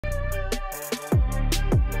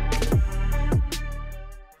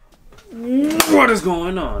What is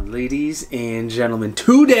going on, ladies and gentlemen?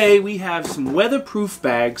 Today we have some weatherproof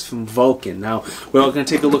bags from Vulcan. Now, we're going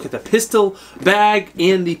to take a look at the pistol bag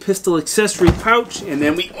and the pistol accessory pouch, and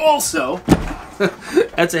then we also...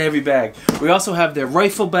 that's a heavy bag. We also have their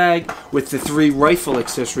rifle bag with the 3 rifle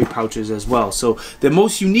accessory pouches as well. So the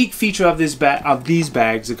most unique feature of these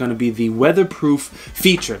bags are going to be the weatherproof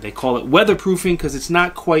feature. They call it weatherproofing because it's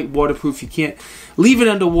not quite waterproof. You can't leave it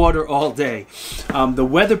underwater all day. The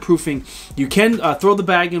weatherproofing, you can throw the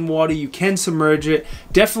bag in water, you can submerge it,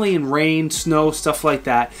 definitely in rain, snow, stuff like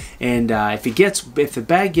that. And if the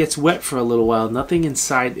bag gets wet for a little while, nothing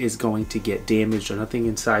inside is going to get damaged or nothing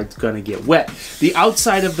inside is going to get wet. The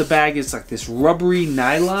outside of the bag is like this rubbery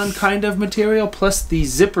nylon kind of material, plus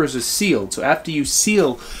these zippers are sealed. So after you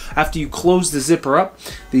close the zipper up,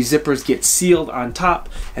 these zippers get sealed on top,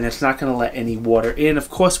 and it's not going to let any water in. Of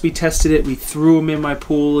course, we tested it. We threw them in my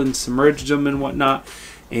pool and submerged them and whatnot,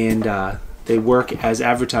 and they work as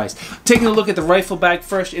advertised. Taking a look at the rifle bag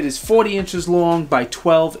first, it is 40 inches long by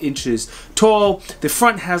 12 inches tall. The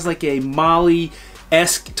front has like a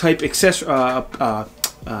Molly-esque type accessory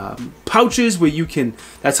pouches where you can,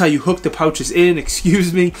 that's how you hook the pouches in,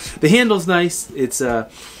 excuse me. The handle's nice, it's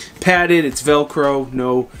padded, it's Velcro,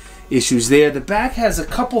 no issues there. The back has a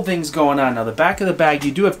couple things going on. Now the back of the bag,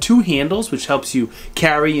 you do have 2 handles, which helps you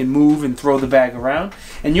carry and move and throw the bag around.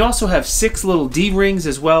 And you also have 6 little D-rings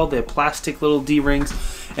as well. They're plastic little D-rings.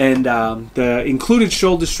 And the included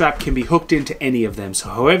shoulder strap can be hooked into any of them. So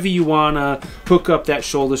however you want to hook up that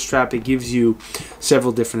shoulder strap, it gives you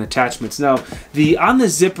several different attachments. Now, on the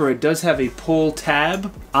zipper, it does have a pull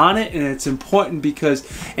tab on it, and it's important because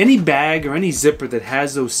any bag or any zipper that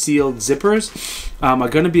has those sealed zippers are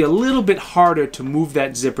going to be a little bit harder to move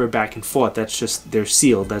that zipper back and forth. That's just, they're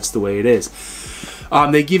sealed. That's the way it is.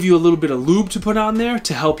 They give you a little bit of lube to put on there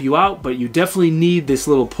to help you out, but you definitely need this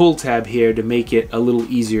little pull tab here to make it a little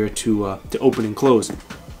easier to open and close.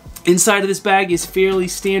 Inside of this bag is fairly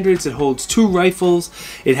standard. It holds 2 rifles.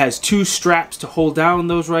 It has 2 straps to hold down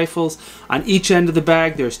those rifles. On each end of the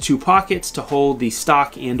bag, there's 2 pockets to hold the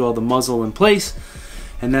stock and or the muzzle in place.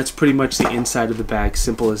 And that's pretty much the inside of the bag,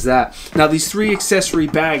 simple as that. Now these 3 accessory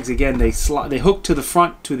bags, again, they hook to the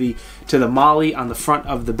front, to the Molly on the front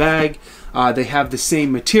of the bag. They have the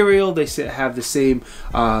same material. They have the same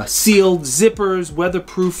sealed zippers,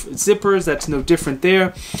 weatherproof zippers. That's no different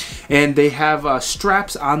there. And they have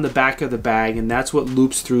straps on the back of the bag, and that's what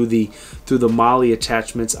loops through the Molly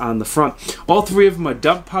attachments on the front. All 3 of them are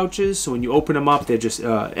dump pouches, so when you open them up, they're just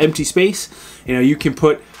empty space. You know, you can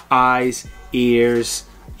put eyes, ears,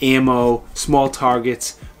 ammo, small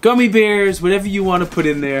targets, gummy bears, whatever you want to put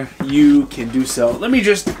in there, you can do so. Let me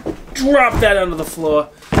just drop that onto the floor,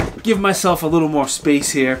 give myself a little more space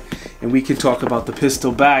here, and we can talk about the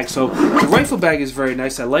pistol bag. So the rifle bag is very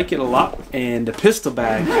nice. I like it a lot, and the pistol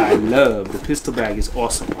bag I love. The pistol bag is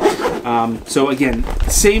awesome. So again,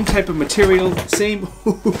 same type of material, same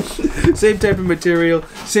type of material,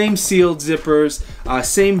 same sealed zippers,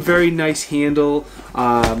 same very nice handle,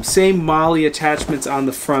 same Molly attachments on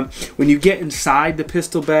the front. When you get inside the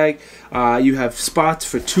pistol bag, you have spots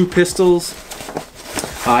for 2 pistols.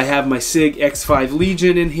 I have my SIG X5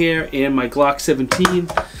 Legion in here and my Glock 17,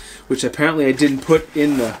 which apparently I didn't put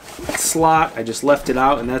in the slot. I just left it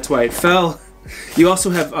out, and that's why it fell. You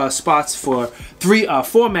also have spots for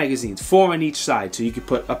 4 magazines, 4 on each side. So you could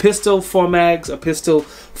put a pistol, 4 mags, a pistol,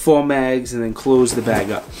 4 mags, and then close the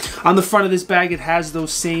bag up. On the front of this bag, it has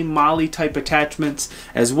those same Molly type attachments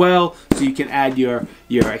as well. So you can add your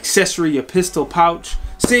accessory, your pistol pouch.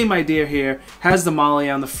 Same idea here. Has the Molly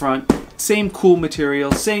on the front. Same cool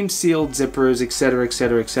material, same sealed zippers, etc.,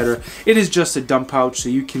 etc., etc. It is just a dump pouch, so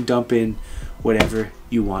you can dump in whatever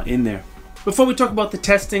you want in there. Before we talk about the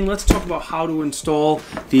testing, let's talk about how to install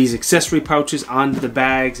these accessory pouches onto the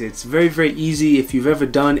bags. It's very, very easy. If you've ever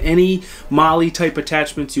done any Molly type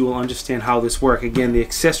attachments, you will understand how this works. Again, the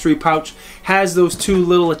accessory pouch has those 2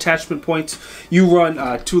 little attachment points. You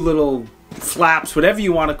run 2 little flaps, whatever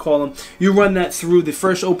you want to call them. You run that through the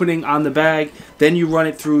first opening on the bag, then you run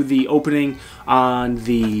it through the opening on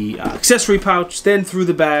the accessory pouch, then through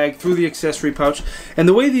the bag, through the accessory pouch. And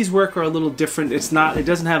the way these work are a little different. It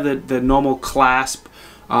doesn't have the normal clasp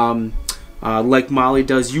like Molly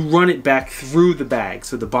does. You run it back through the bag.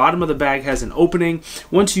 So the bottom of the bag has an opening.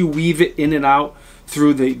 Once you weave it in and out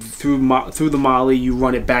through the Molly, you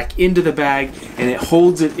run it back into the bag, and it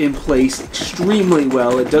holds it in place extremely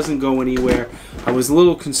well. It doesn't go anywhere. I was a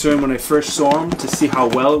little concerned when I first saw them to see how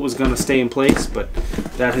well it was going to stay in place, but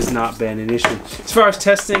that has not been an issue. As far as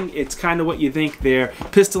testing, it's kind of what you think. They're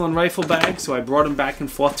pistol and rifle bags, so I brought them back and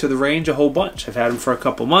forth to the range a whole bunch. I've had them for a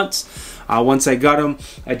couple months. Once I got them,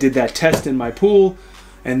 I did that test in my pool,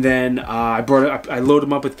 and then I loaded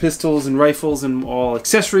them up with pistols and rifles and all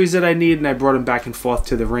accessories that I need, and I brought them back and forth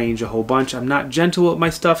to the range a whole bunch. I'm not gentle with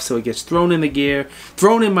my stuff, so it gets thrown in the gear,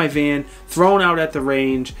 thrown in my van, thrown out at the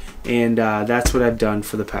range, and that's what I've done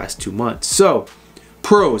for the past 2 months. So,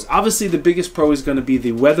 pros. Obviously, the biggest pro is going to be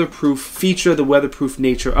the weatherproof feature, the weatherproof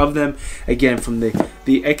nature of them. Again, from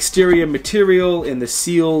the exterior material and the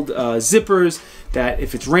sealed zippers, that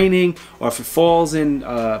if it's raining or if it falls in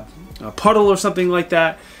a puddle or something like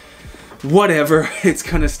that, whatever, it's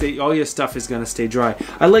going to stay, all your stuff is going to stay dry.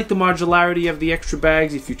 I like the modularity of the extra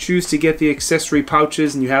bags. If you choose to get the accessory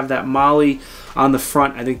pouches and you have that molly on the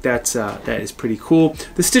front, I think that is pretty cool.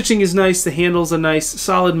 The stitching is nice, the handles are nice,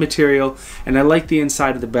 solid material, and I like the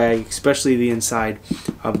inside of the bag, especially the inside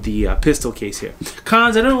of the pistol case here.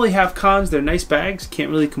 Cons, I don't really have cons. They're nice bags,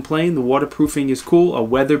 can't really complain. The waterproofing is cool,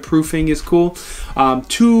 weatherproofing is cool.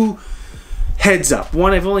 Two heads up.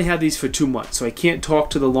 One, I've only had these for 2 months, so I can't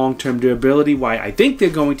talk to the long-term durability, why I think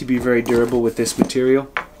they're going to be very durable with this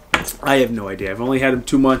material. I have no idea. I've only had them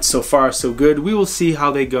 2 months. So far, so good. We will see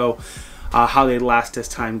how they go, how they last as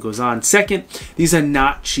time goes on. Second, these are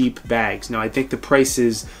not cheap bags. Now, I think the price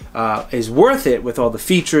is worth it with all the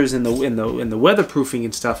features and the weatherproofing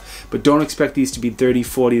and stuff, but don't expect these to be $30,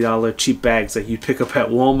 $40 cheap bags like you pick up at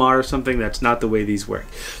Walmart or something. That's not the way these work.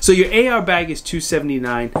 So your AR bag is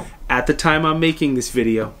 $279. At the time I'm making this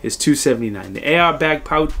video, is $279. The AR bag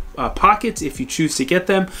pockets, if you choose to get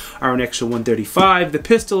them, are an extra $135. The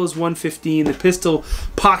pistol is $115. The pistol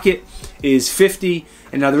pocket is $50.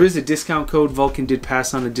 And now there is a discount code. Vulcan did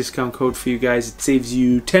pass on a discount code for you guys. It saves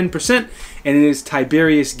you 10%, and it is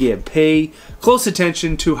Tiberious Gib. Pay close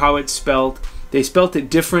attention to how it's spelled. They spelt it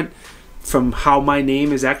different from how my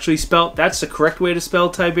name is actually spelt. That's the correct way to spell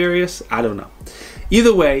Tiberious? I don't know.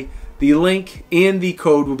 Either way, the link and the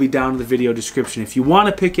code will be down in the video description. If you want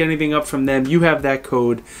to pick anything up from them, you have that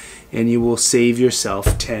code and you will save yourself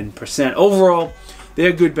 10%. Overall,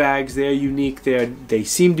 they're good bags. They're unique. They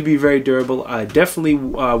seem to be very durable. Definitely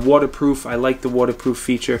waterproof. I like the waterproof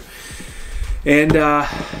feature. And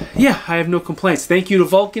yeah, I have no complaints. Thank you to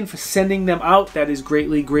Vulcan for sending them out. That is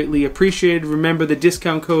greatly, greatly appreciated. Remember the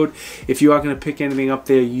discount code. If you are going to pick anything up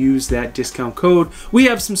there, use that discount code. We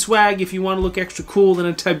have some swag if you want to look extra cool than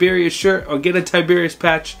a Tiberious shirt or get a Tiberious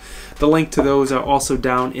patch. The link to those are also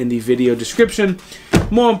down in the video description.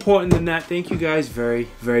 More important than that, thank you guys very,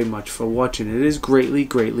 very much for watching. It is greatly,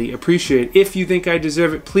 greatly appreciated. If you think I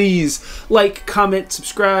deserve it, please like, comment,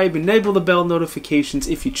 subscribe, enable the bell notifications.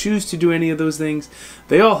 If you choose to do any of those things,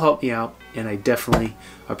 they all help me out, and I definitely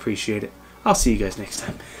appreciate it. I'll see you guys next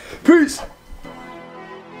time. Peace!